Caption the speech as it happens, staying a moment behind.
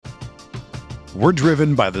We're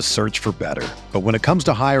driven by the search for better. But when it comes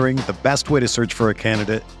to hiring, the best way to search for a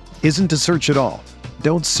candidate isn't to search at all.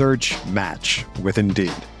 Don't search, match with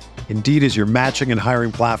Indeed. Indeed is your matching and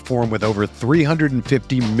hiring platform with over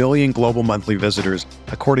 350 million global monthly visitors,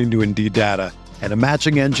 according to Indeed data, and a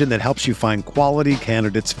matching engine that helps you find quality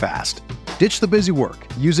candidates fast. Ditch the busy work.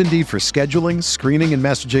 Use Indeed for scheduling, screening, and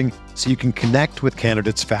messaging so you can connect with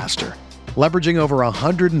candidates faster. Leveraging over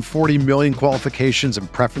 140 million qualifications and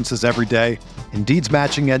preferences every day, Indeed's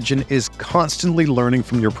matching engine is constantly learning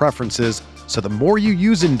from your preferences, so the more you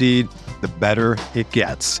use Indeed, the better it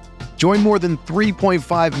gets. Join more than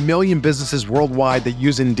 3.5 million businesses worldwide that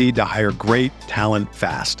use Indeed to hire great talent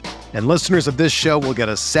fast. And listeners of this show will get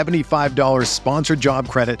a $75 sponsored job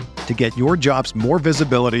credit to get your jobs more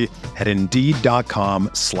visibility at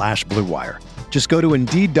Indeed.com/Blue Wire. Just go to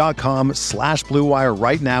Indeed.com/Blue Wire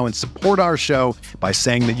right now and support our show by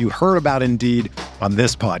saying that you heard about Indeed on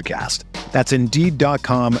this podcast. That's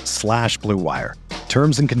Indeed.com/Blue Wire.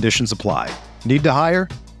 Terms and conditions apply. Need to hire?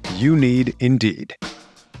 You need Indeed.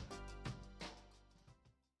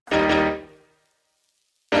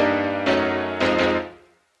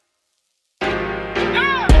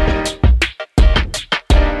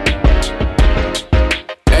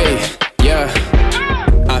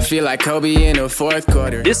 Feel like Kobe in the fourth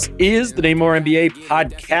quarter. This is the Namor NBA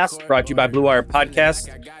podcast, brought to you by Blue Wire Podcast.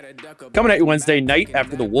 Coming at you Wednesday night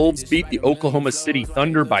after the Wolves beat the Oklahoma City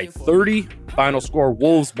Thunder by 30. Final score,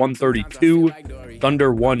 Wolves 132,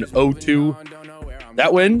 Thunder 102.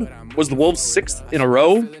 That win was the Wolves' 6th in a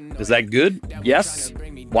row. Is that good? Yes.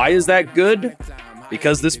 Why is that good?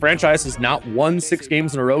 Because this franchise has not won 6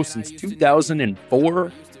 games in a row since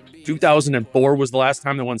 2004. 2004 was the last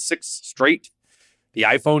time they won 6 straight. The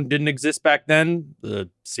iPhone didn't exist back then. The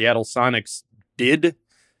Seattle Sonics did.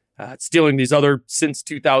 Stealing these other since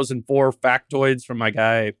 2004 factoids from my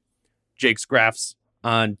guy, Jake Scraffs,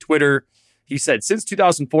 on Twitter. He said, since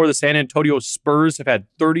 2004, the San Antonio Spurs have had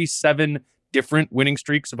 37 different winning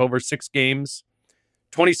streaks of over 6 games.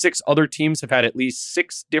 26 other teams have had at least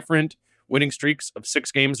 6 different winning streaks of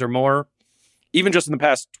 6 games or more. Even just in the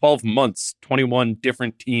past 12 months, 21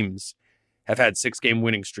 different teams have had 6-game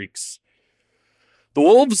winning streaks. The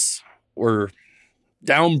Wolves were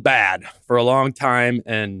down bad for a long time.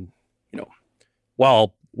 And,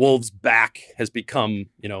 while Wolves back has become,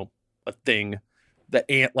 a thing that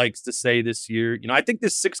Ant likes to say this year, I think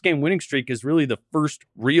this 6-game winning streak is really the first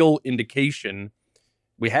real indication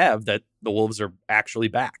we have that the Wolves are actually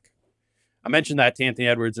back. I mentioned that to Anthony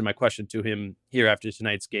Edwards in my question to him here after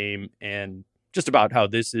tonight's game, and just about how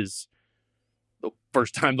this is the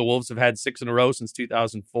first time the Wolves have had 6 in a row since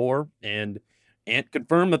 2004. And Ant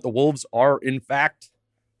confirmed that the Wolves are, in fact,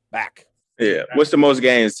 back. Yeah. What's the most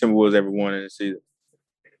games Timberwolves ever won in the season?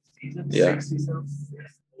 Yeah.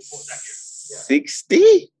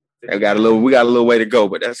 60? We got a little way to go,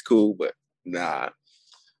 but that's cool. But nah.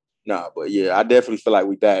 But yeah, I definitely feel like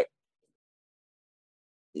we back.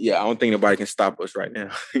 Yeah, I don't think nobody can stop us right now.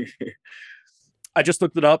 I just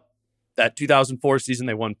looked it up. That 2004 season,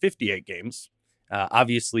 they won 58 games.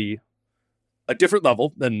 Obviously, a different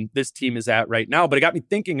level than this team is at right now, but it got me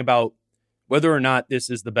thinking about whether or not this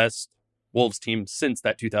is the best Wolves team since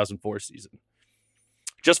that 2004 season.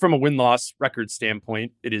 Just from a win-loss record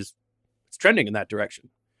standpoint, it's trending in that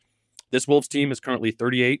direction. This Wolves team is currently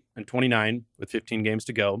 38-29 with 15 games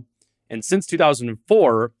to go. And since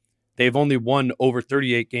 2004, they've only won over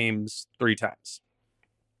 38 games 3 times.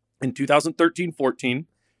 In 2013-14,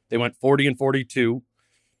 they went 40-42.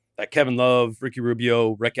 That Kevin Love, Ricky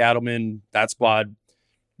Rubio, Rick Adelman, that squad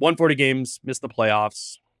won 40 games, missed the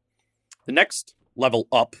playoffs. The next level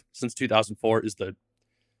up since 2004 is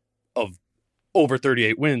of over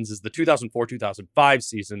 38 wins is the 2004-2005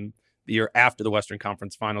 season, the year after the Western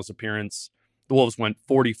Conference Finals appearance. The Wolves went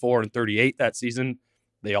 44-38 that season.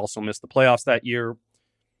 They also missed the playoffs that year.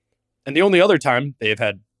 And the only other time they have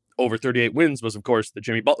had over 38 wins was, of course, the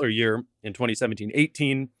Jimmy Butler year in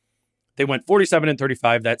 2017-18. They went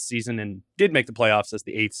 47-35 that season and did make the playoffs as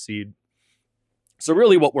the 8th seed. So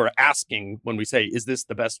really what we're asking when we say, is this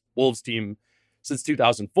the best Wolves team since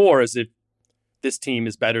 2004, is if this team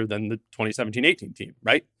is better than the 2017-18 team,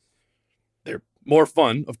 right? They're more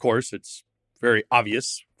fun, of course. It's very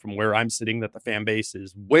obvious from where I'm sitting that the fan base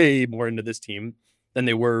is way more into this team than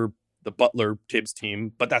they were the Butler-Tibbs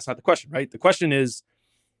team. But that's not the question, right? The question is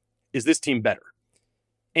this team better?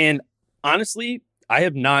 And honestly, I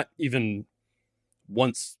have not even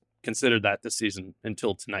once considered that this season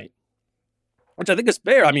until tonight, which I think is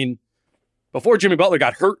fair. I mean, before Jimmy Butler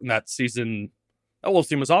got hurt in that season, that Wolves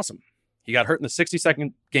team was awesome. He got hurt in the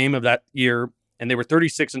 62nd game of that year, and they were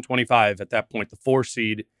 36-25 at that point, the 4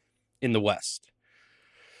 seed in the West.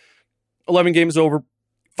 11 games over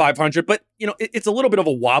 500, but it's a little bit of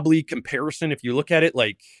a wobbly comparison if you look at it.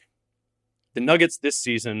 Like the Nuggets this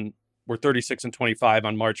season were 36-25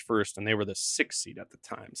 on March 1st, and they were the 6th seed at the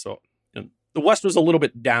time. So the West was a little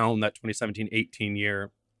bit down that 2017-18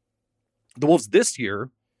 year. The Wolves this year,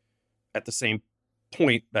 at the same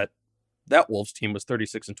point that Wolves team was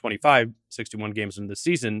 36-25, 61 games into the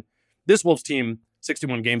season, this Wolves team,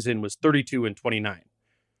 61 games in, was 32-29.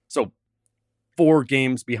 So 4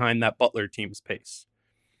 games behind that Butler team's pace.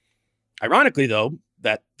 Ironically, though,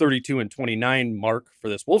 that 32-29 mark for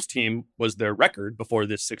this Wolves team was their record before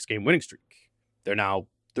this 6-game winning streak. They're now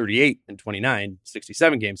 38-29,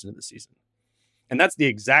 67 games into the season. And that's the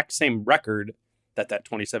exact same record that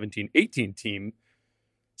 2017-18 team,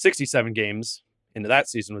 67 games into that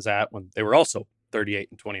season, was at when they were also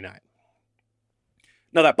 38-29.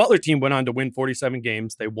 Now, that Butler team went on to win 47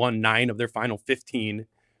 games. They won 9 of their final 15,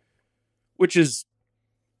 which is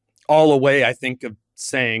all a way, I think, of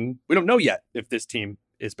saying we don't know yet if this team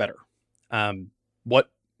is better.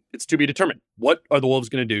 It's to be determined. What are the Wolves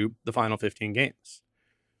going to do the final 15 games?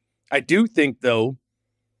 I do think, though,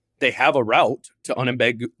 they have a route to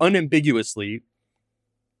unambiguously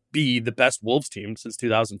be the best Wolves team since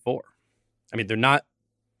 2004. I mean, they're not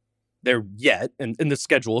there yet, and the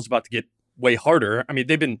schedule is about to get way harder. I mean,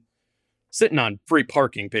 they've been sitting on free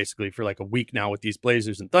parking basically for like a week now with these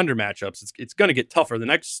Blazers and Thunder matchups. It's going to get tougher. The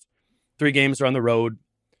next 3 games are on the road.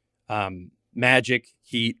 Magic,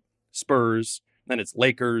 Heat, Spurs, then it's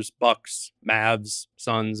Lakers, Bucks, Mavs,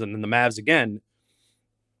 Suns, and then the Mavs again.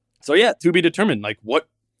 So yeah, to be determined. Like, what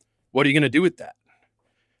are you going to do with that?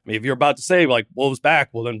 I mean, if you're about to say like Wolves back,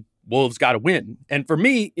 well then Wolves got to win. And for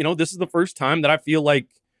me, this is the first time that I feel like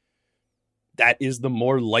that is the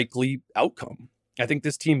more likely outcome. I think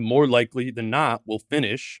this team more likely than not will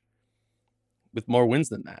finish with more wins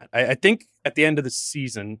than that. I think at the end of the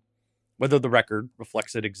season, whether the record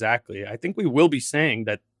reflects it exactly, I think we will be saying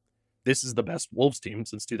that this is the best Wolves team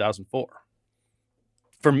since 2004.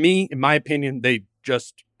 For me, in my opinion, they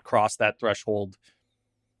just crossed that threshold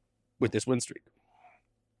with this win streak.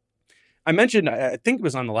 I mentioned, I think it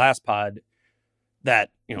was on the last pod,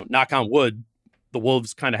 that, knock on wood, the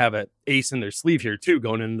Wolves kind of have an ace in their sleeve here too,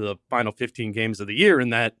 going into the final 15 games of the year,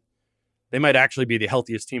 and that they might actually be the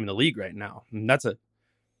healthiest team in the league right now. And that's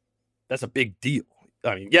a big deal.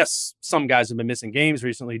 I mean, yes, some guys have been missing games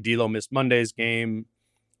recently. D'Lo missed Monday's game.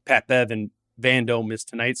 Pat Bev and Vando missed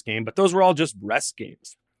tonight's game, but those were all just rest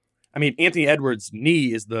games. I mean, Anthony Edwards'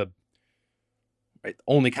 knee is the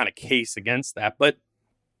only kind of case against that. But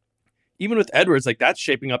even with Edwards, like, that's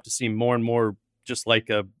shaping up to seem more and more just like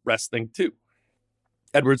a rest thing too.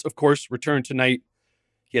 Edwards, of course, returned tonight.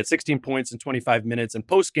 He had 16 points in 25 minutes. And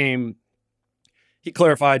post-game, he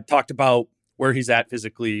clarified, talked about where he's at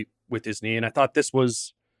physically with his knee. And I thought this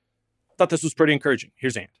was pretty encouraging.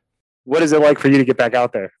 Here's Ant. What is it like for you to get back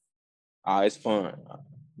out there? It's fun.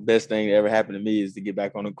 Best thing that ever happened to me is to get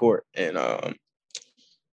back on the court. And I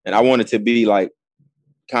wanted to be like,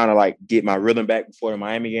 kind of like get my rhythm back before the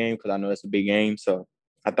Miami game, because I know that's a big game. So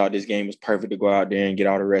I thought this game was perfect to go out there and get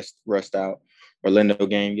all the rust out. Orlando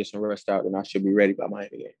game, get some rest out, and I should be ready by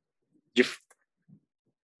Miami game.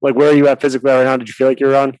 Like, where are you at physically right now? Did you feel like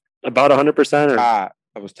you're on about 100%? Or? I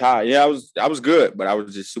was tired. Yeah, I was good, but I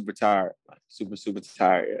was just super tired. Like, super, super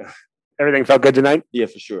tired, yeah. Everything felt good tonight? Yeah,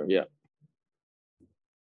 for sure, yeah.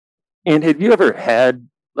 And have you ever had,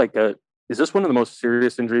 like, is this one of the most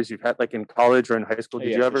serious injuries you've had, like, in college or in high school?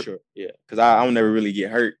 Did you ever? For sure, yeah. Because I don't never really get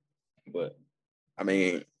hurt. But, I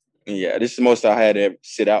mean, yeah, this is the most I had to ever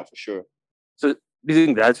sit out for sure. So do you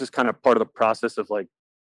think that's just kind of part of the process of, like,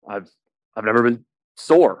 I've never been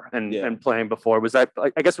sore and playing before? Was that,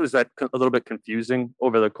 like, I guess, was that a little bit confusing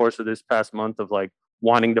over the course of this past month of, like,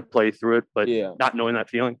 wanting to play through it, but not knowing that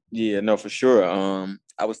feeling? Yeah, no, for sure.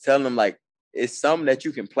 I was telling them, like, it's something that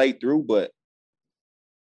you can play through, but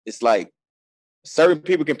it's like certain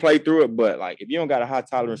people can play through it, but, like, if you don't got a high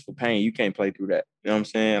tolerance for pain, you can't play through that. You know what I'm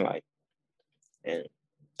saying? Like, and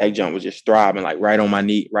that jump was just throbbing, like, right on my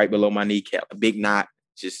knee, right below my kneecap, a big knot,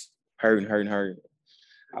 just hurting.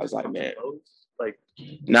 I was like, man. Like,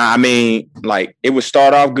 I mean, like, it would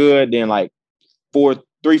start off good, then, like, 4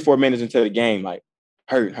 minutes into the game, like,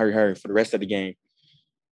 hurt for the rest of the game.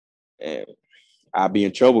 And I'll be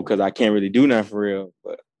in trouble because I can't really do nothing for real.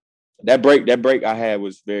 But that break I had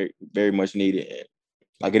was very, very much needed. And,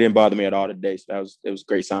 like, it didn't bother me at all today. So it was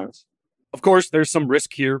great signs. Of course, there's some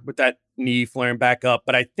risk here with that knee flaring back up.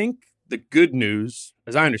 But I think the good news,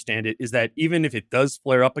 as I understand it, is that even if it does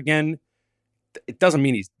flare up again, it doesn't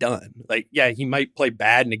mean he's done. Like, yeah, he might play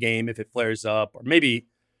bad in a game if it flares up, or maybe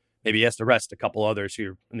Maybe he has to rest a couple others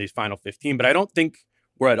here in these final 15, but I don't think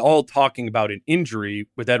we're at all talking about an injury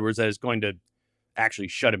with Edwards that is going to actually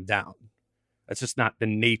shut him down. That's just not the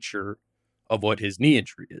nature of what his knee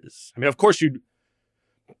injury is. I mean, of course,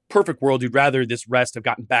 perfect world, you'd rather this rest have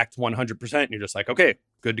gotten back to 100%, and you're just like, okay,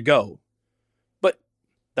 good to go. But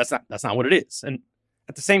that's not what it is. And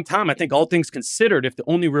at the same time, I think all things considered, if the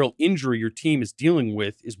only real injury your team is dealing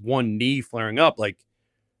with is one knee flaring up, like,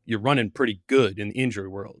 you're running pretty good in the injury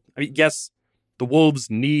world. I mean, yes, the Wolves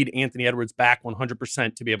need Anthony Edwards back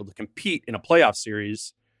 100% to be able to compete in a playoff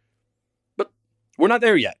series, but we're not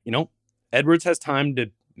there yet. Edwards has time to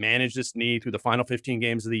manage this knee through the final 15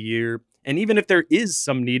 games of the year. And even if there is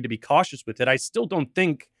some need to be cautious with it, I still don't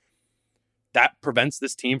think that prevents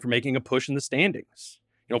this team from making a push in the standings,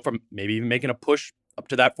 from maybe even making a push up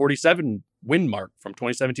to that 47 win mark from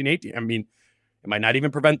 2017-18. I mean, it might not even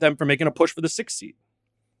prevent them from making a push for the 6th seed.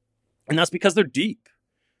 And that's because they're deep.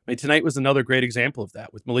 I mean, tonight was another great example of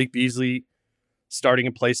that, with Malik Beasley starting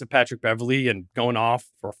in place of Patrick Beverley and going off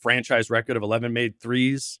for a franchise record of 11 made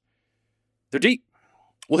threes. They're deep.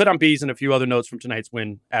 We'll hit on Bees and a few other notes from tonight's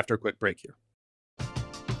win after a quick break here.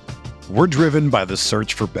 We're driven by the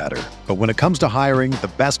search for better. But when it comes to hiring,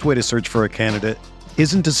 the best way to search for a candidate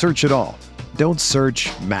isn't to search at all. Don't search,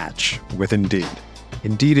 match with Indeed.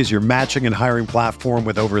 Indeed is your matching and hiring platform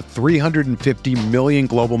with over 350 million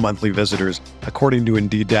global monthly visitors, according to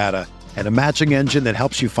Indeed data, and a matching engine that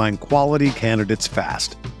helps you find quality candidates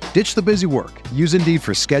fast. Ditch the busy work. Use Indeed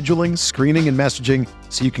for scheduling, screening, and messaging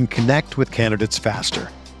so you can connect with candidates faster.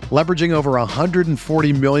 Leveraging over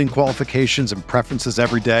 140 million qualifications and preferences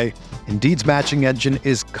every day, Indeed's matching engine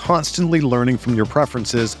is constantly learning from your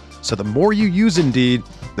preferences, so the more you use Indeed,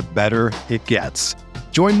 the better it gets.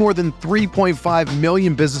 Join more than 3.5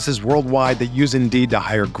 million businesses worldwide that use Indeed to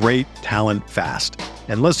hire great talent fast.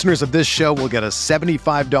 And listeners of this show will get a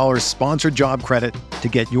 $75 sponsored job credit to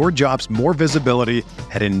get your jobs more visibility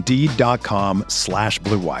at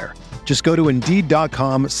Indeed.com/Blue Wire. Just go to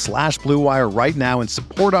Indeed.com/Blue Wire right now and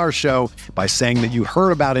support our show by saying that you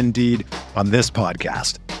heard about Indeed on this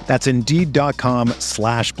podcast. That's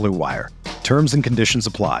Indeed.com/Blue Wire. Terms and conditions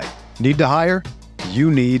apply. Need to hire?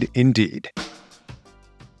 You need Indeed.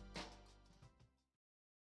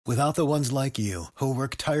 Without the ones like you, who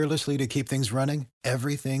work tirelessly to keep things running,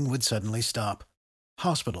 everything would suddenly stop.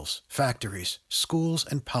 Hospitals, factories, schools,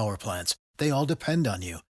 and power plants, they all depend on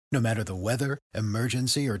you. No matter the weather,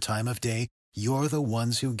 emergency, or time of day, you're the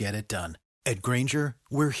ones who get it done. At Grainger,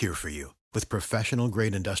 we're here for you with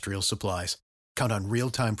professional-grade industrial supplies. Count on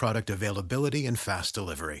real-time product availability and fast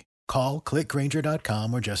delivery. Call, click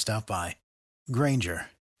Grainger.com, or just stop by. Grainger,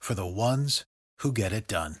 for the ones who get it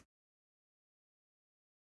done.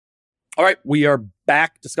 All right, we are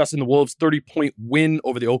back discussing the Wolves' 30-point win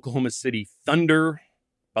over the Oklahoma City Thunder.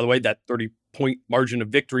 By the way, that 30-point margin of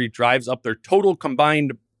victory drives up their total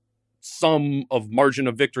combined sum of margin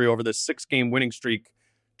of victory over the 6-game winning streak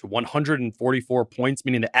to 144 points,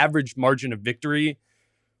 meaning the average margin of victory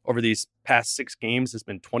over these past 6 games has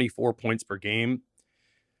been 24 points per game.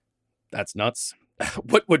 That's nuts.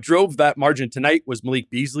 What drove that margin tonight was Malik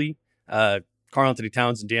Beasley. Karl-Anthony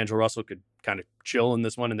Towns and D'Angelo Russell could kind of chill in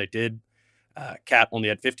this one, and they did. Cat only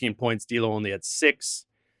had 15 points. D'Lo only had 6.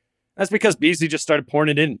 That's because Beasley just started pouring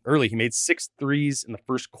it in early. He made 6 threes in the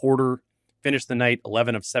first quarter, finished the night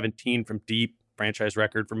 11 of 17 from deep, franchise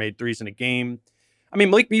record for made threes in a game. I mean,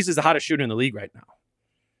 Malik Beasley is the hottest shooter in the league right now.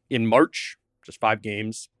 In March, just 5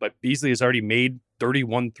 games, but Beasley has already made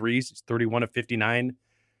 31 threes. He's 31 of 59.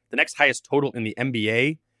 The next highest total in the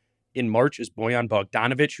NBA in March is Bojan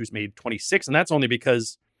Bogdanovic, who's made 26, and that's only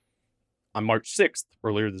because on March 6th,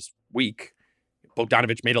 earlier this week,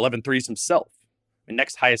 Bogdanovic made 11 threes himself. And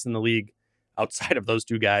next highest in the league outside of those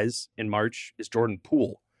two guys in March is Jordan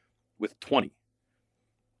Poole with 20.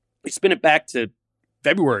 We spin it back to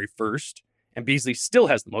February 1st, and Beasley still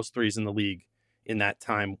has the most threes in the league in that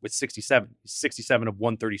time with 67. He's 67 of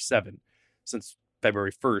 137 since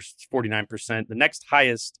February 1st. It's 49%. The next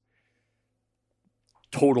highest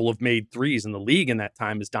total of made threes in the league in that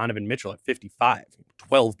time is Donovan Mitchell at 55,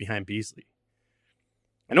 12 behind Beasley.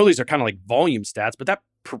 I know these are kind of like volume stats, but that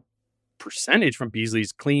percentage from Beasley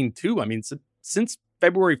is clean too. I mean, since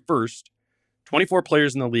February 1st, 24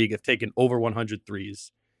 players in the league have taken over 100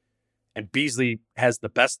 threes, and Beasley has the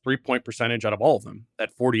best three-point percentage out of all of them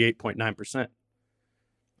at 48.9%.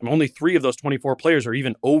 And only 3 of those 24 players are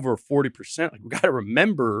even over 40%. Like, we got to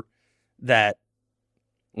remember that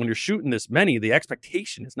when you're shooting this many, the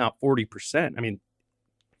expectation is not 40%. I mean,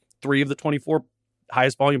 3 of the 24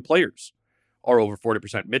 highest volume players are over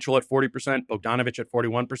 40%. Mitchell at 40%, Bogdanovic at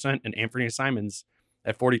 41%, and Anthony Simons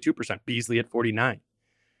at 42%, Beasley at 49%.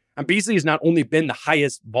 And Beasley has not only been the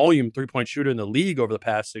highest volume three-point shooter in the league over the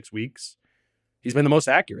past 6 weeks, he's been the most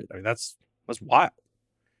accurate. I mean, that's wild.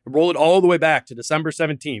 Roll it all the way back to December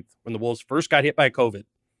 17th when the Wolves first got hit by COVID.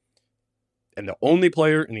 And the only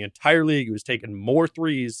player in the entire league who has taken more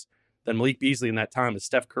threes than Malik Beasley in that time is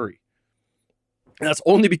Steph Curry. And that's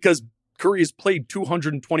only because Curry has played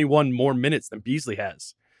 221 more minutes than Beasley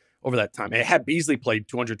has over that time. And had Beasley played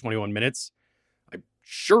 221 minutes, I'm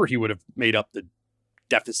sure he would have made up the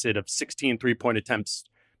deficit of 16 three-point attempts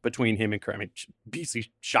between him and Curry. I mean,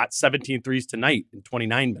 Beasley shot 17 threes tonight in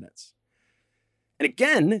 29 minutes. And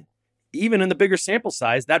again, even in the bigger sample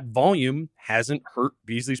size, that volume hasn't hurt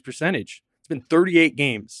Beasley's percentage. It's been 38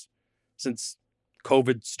 games since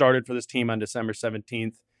COVID started for this team on December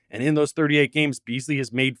 17th. And in those 38 games, Beasley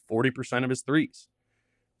has made 40% of his threes.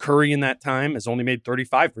 Curry in that time has only made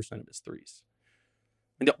 35% of his threes.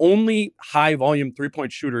 And the only high-volume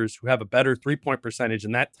three-point shooters who have a better three-point percentage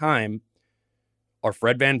in that time are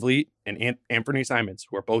Fred VanVleet and Anthony Simons,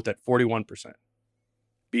 who are both at 41%.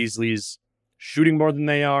 Beasley's shooting more than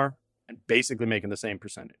they are and basically making the same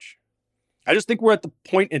percentage. I just think we're at the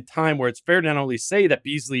point in time where it's fair to not only say that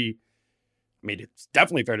Beasley, I mean, it's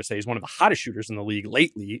definitely fair to say he's one of the hottest shooters in the league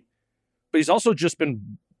lately, but he's also just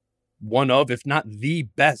been one of, if not the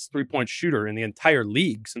best three-point shooter in the entire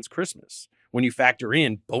league since Christmas, when you factor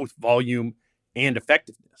in both volume and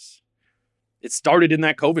effectiveness. It started in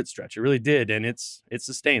that COVID stretch. It really did, and it's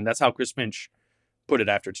sustained. That's how Chris Finch put it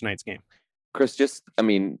after tonight's game. Chris,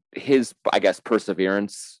 his, I guess,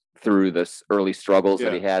 perseverance through this early struggles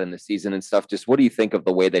that he had in the season and stuff, just what do you think of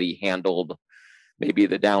the way that he handled maybe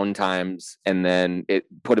the down times and then it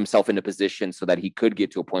put himself into position so that he could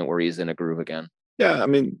get to a point where he's in a groove again? Yeah, I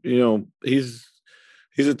mean, he's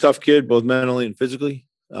a tough kid, both mentally and physically.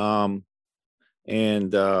 He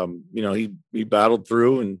battled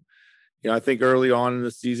through, and I think early on in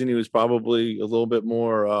the season he was probably a little bit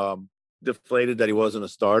more deflated that he wasn't a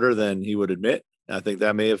starter than he would admit. I think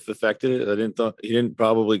that may have affected it. He didn't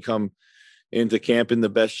probably come into camp in the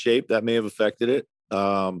best shape. That may have affected it.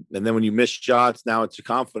 And then when you miss shots, now it's a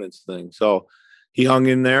confidence thing. So he hung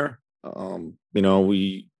in there.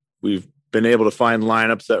 We've been able to find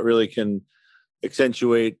lineups that really can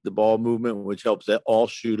accentuate the ball movement, which helps all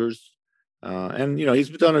shooters. He's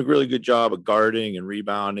done a really good job of guarding and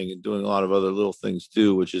rebounding and doing a lot of other little things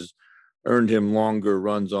too, which has earned him longer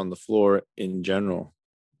runs on the floor in general.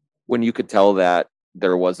 When you could tell that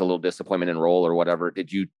there was a little disappointment in role or whatever, did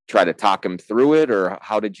you try to talk him through it, or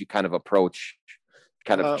how did you kind of approach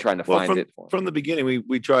trying to find it? From the beginning,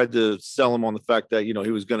 we tried to sell him on the fact that, he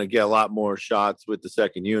was going to get a lot more shots with the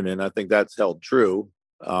second unit. And I think that's held true.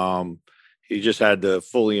 He just had to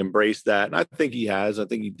fully embrace that. And I think he has. I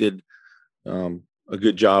think he did a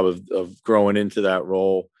good job of growing into that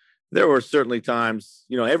role. There were certainly times,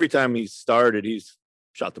 every time he started, he's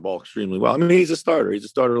shot the ball extremely well. I mean, he's a starter. He's a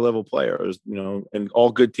starter level player, and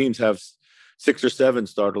all good teams have 6 or 7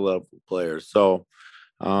 starter level players. So,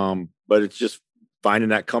 but it's just finding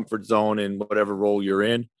that comfort zone in whatever role you're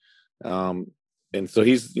in. And so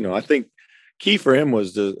he's, I think key for him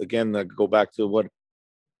was to go back to what,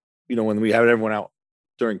 when we had everyone out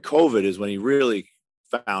during COVID is when he really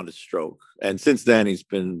found his stroke. And since then he's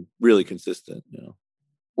been really consistent,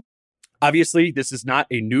 Obviously, this is not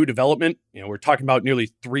a new development. We're talking about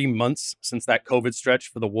nearly 3 months since that COVID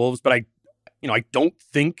stretch for the Wolves, but I don't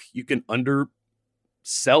think you can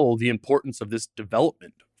undersell the importance of this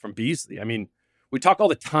development from Beasley. I mean, we talk all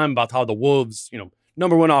the time about how the Wolves,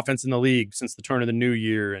 number one offense in the league since the turn of the new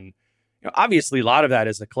year. And obviously a lot of that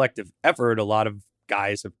is a collective effort. A lot of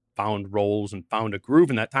guys have found roles and found a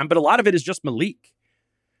groove in that time, but a lot of it is just Malik.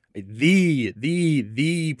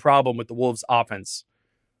 The problem with the Wolves offense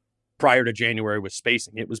prior to January was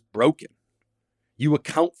spacing. It was broken. You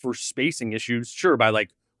account for spacing issues, sure, by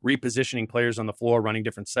repositioning players on the floor, running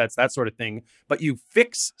different sets, that sort of thing. But you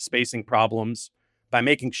fix spacing problems by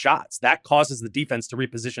making shots. That causes the defense to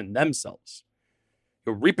reposition themselves.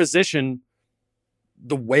 You reposition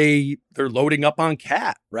the way they're loading up on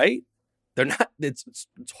Cat, right? They're not. It's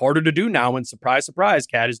harder to do now. And surprise, surprise,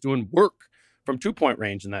 Cat is doing work from 2-point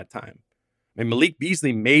range in that time. I mean, Malik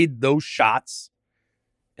Beasley made those shots,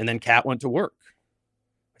 and then Cat went to work.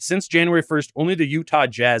 Since January 1st, only the Utah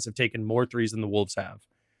Jazz have taken more threes than the Wolves have.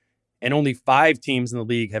 And only 5 teams in the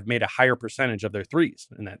league have made a higher percentage of their threes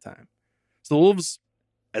in that time. So the Wolves,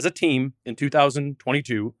 as a team in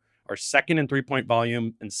 2022, are second in three-point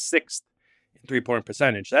volume and 6th in three-point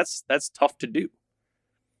percentage. That's tough to do.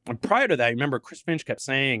 And prior to that, remember, Chris Finch kept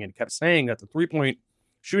saying that the three-point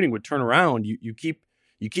shooting would turn around. You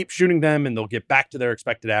keep shooting them, and they'll get back to their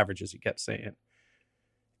expected averages, he kept saying.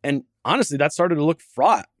 And honestly, that started to look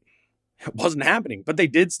fraught It wasn't happening, but they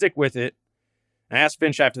did stick with it. I asked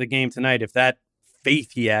Finch after the game tonight if that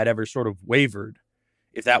faith he had ever sort of wavered,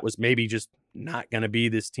 if that was maybe just not going to be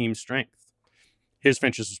this team's strength. Here's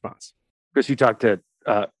Finch's response. Chris, you talked to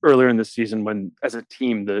earlier in the season when, as a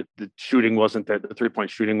team, the shooting wasn't there, the 3-point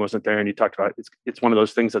shooting wasn't there, and you talked about it's one of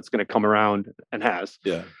those things that's going to come around and has.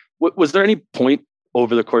 Yeah. Was there any point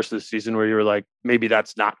over the course of the season where you were like, maybe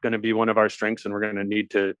that's not going to be one of our strengths and we're going to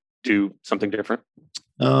need to do something different?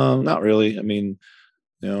 Not really. I mean,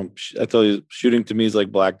 I tell you, shooting to me is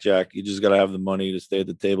like blackjack. You just got to have the money to stay at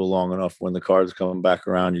the table long enough. When the cards come back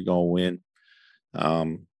around, you're going to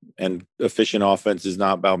win. And efficient offense is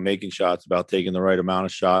not about making shots, about taking the right amount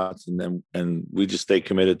of shots. And we just stay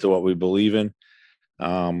committed to what we believe in.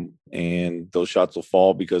 And those shots will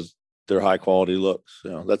fall because they're high quality looks.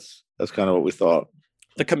 That's kind of what we thought.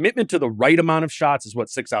 The commitment to the right amount of shots is what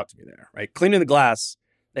sticks out to me there, right? Cleaning the glass,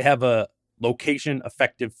 they have a location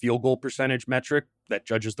effective field goal percentage metric that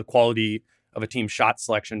judges the quality of a team's shot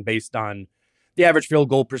selection based on the average field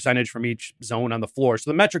goal percentage from each zone on the floor. So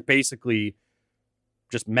the metric basically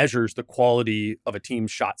just measures the quality of a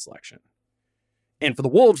team's shot selection. And for the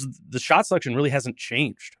Wolves, the shot selection really hasn't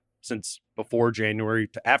changed since before January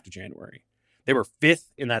to after January. They were 5th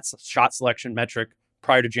in that shot selection metric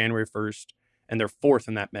prior to January 1st, and they're 4th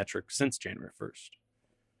in that metric since January 1st,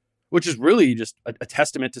 which is really just a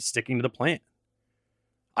testament to sticking to the plan.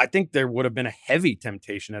 I think there would have been a heavy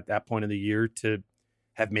temptation at that point of the year to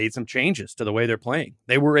have made some changes to the way they're playing.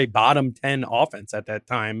 They were a bottom 10 offense at that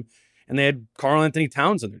time, and they had Karl-Anthony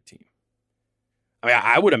Towns on their team. I mean,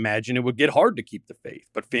 I would imagine it would get hard to keep the faith,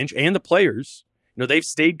 but Finch and the players, they've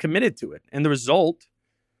stayed committed to it. And the result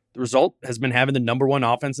has been having the number 1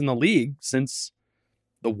 offense in the league since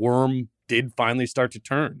the worm did finally start to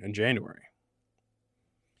turn in January.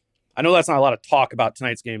 I know that's not a lot of talk about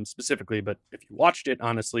tonight's game specifically, but if you watched it,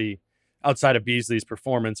 honestly, outside of Beasley's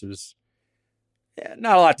performance, it was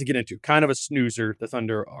not a lot to get into. Kind of a snoozer. The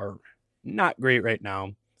Thunder are not great right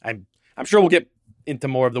now. I'm sure we'll get into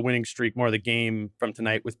more of the winning streak, more of the game from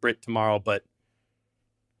tonight with Britt tomorrow, but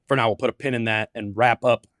for now, we'll put a pin in that and wrap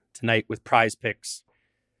up tonight with prize picks.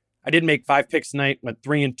 I did make 5 picks tonight, went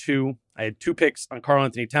 3-2. I had 2 picks on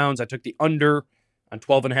Karl-Anthony Towns. I took the under on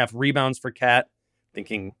 12.5 rebounds for Cat,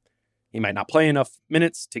 thinking he might not play enough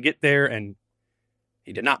minutes to get there, and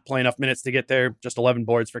he did not play enough minutes to get there. Just 11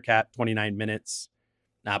 boards for Cat, 29 minutes.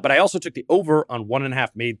 But I also took the over on 1.5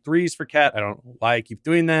 made threes for Cat. I don't know why I keep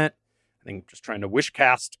doing that. I think I'm just trying to wish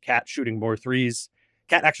cast Cat shooting more threes.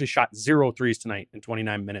 Cat actually shot 0 threes tonight in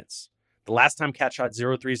 29 minutes. The last time Cat shot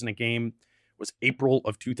 0 threes in a game was April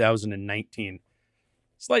of 2019.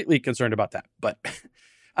 Slightly concerned about that. But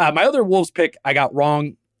my other Wolves pick I got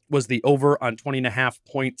wrong was the over on 20.5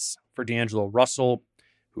 points for D'Angelo Russell,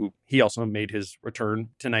 who he also made his return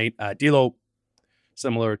tonight. D'Lo,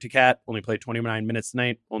 similar to Cat, only played 29 minutes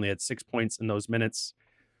tonight, only had 6 points in those minutes.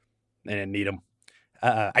 They didn't need him.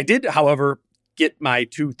 I did, however, get my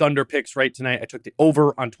 2 Thunder picks right tonight. I took the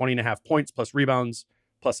over on 20.5 points plus rebounds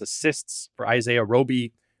plus assists for Isaiah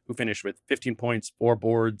Roby, who finished with 15 points, 4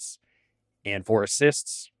 boards, and 4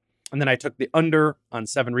 assists. And then I took the under on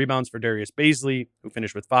 7 rebounds for Darius Beasley, who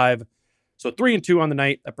finished with 5. So 3-2 on the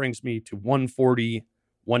night. That brings me to 140,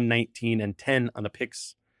 119, and 10 on the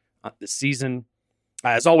picks this season.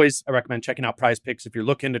 As always, I recommend checking out Prize Picks if you're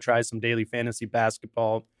looking to try some daily fantasy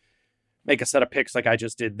basketball. Make a set of picks like I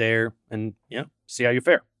just did there and, see how you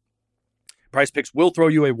fare. Prize Picks will throw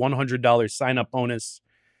you a $100 sign-up bonus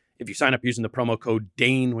if you sign up using the promo code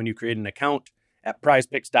DANE when you create an account at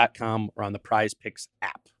prizepicks.com or on the Prize Picks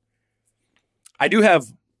app. I do have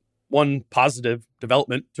one positive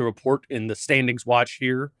development to report in the standings watch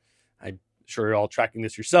here. I'm sure you're all tracking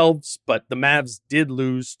this yourselves, but the Mavs did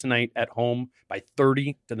lose tonight at home by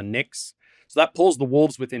 30 to the Knicks. So that pulls the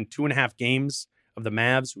Wolves within 2.5 games of the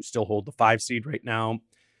Mavs, who still hold the 5 seed right now.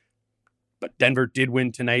 But Denver did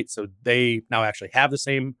win tonight, so they now actually have the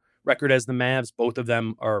same record as the Mavs. Both of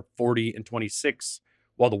them are 40-26,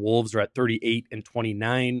 while the Wolves are at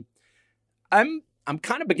 38-29. I'm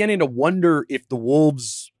kind of beginning to wonder if the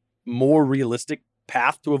Wolves' more realistic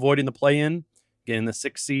path to avoiding the play-in, getting the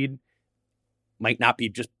 6th seed, might not be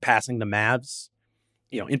just passing the Mavs.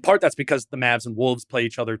 In part that's because the Mavs and Wolves play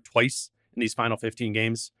each other twice in these final 15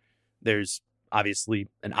 games. There's obviously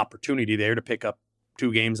an opportunity there to pick up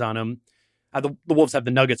 2 games on them. The Wolves have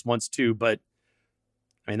the Nuggets once too, but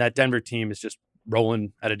that Denver team is just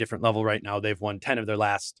rolling at a different level right now. They've won 10 of their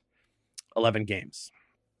last 11 games.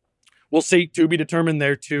 We'll see, to be determined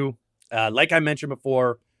there too. Like I mentioned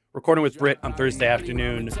before, recording with Britt on Thursday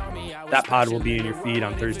afternoon. That pod will be in your feed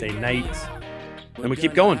on Thursday night. And we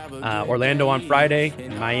keep going. Orlando on Friday,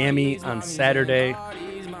 and Miami on Saturday.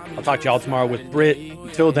 I'll talk to y'all tomorrow with Britt.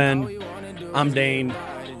 Until then, I'm Dane.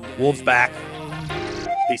 Wolves back.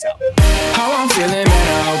 Peace out. How I'm feeling, man,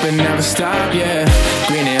 I hope it never stop, yeah.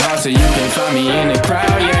 Green and hot so you can find me in the crowd,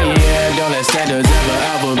 yeah. Don't let standards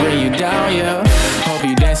ever bring you down, yeah. Hope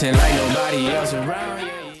you dancing like nobody else around,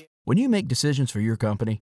 yeah. When you make decisions for your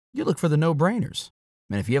company, you look for the no-brainers.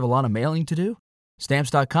 And if you have a lot of mailing to do,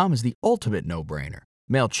 Stamps.com is the ultimate no-brainer.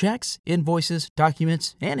 Mail checks, invoices,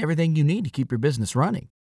 documents, and everything you need to keep your business running.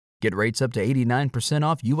 Get rates up to 89%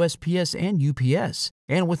 off USPS and UPS.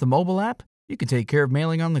 And with the mobile app, you can take care of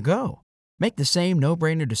mailing on the go. Make the same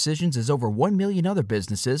no-brainer decisions as over 1 million other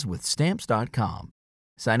businesses with Stamps.com.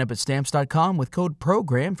 Sign up at Stamps.com with code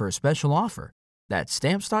PROGRAM for a special offer. That's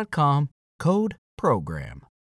Stamps.com, code PROGRAM.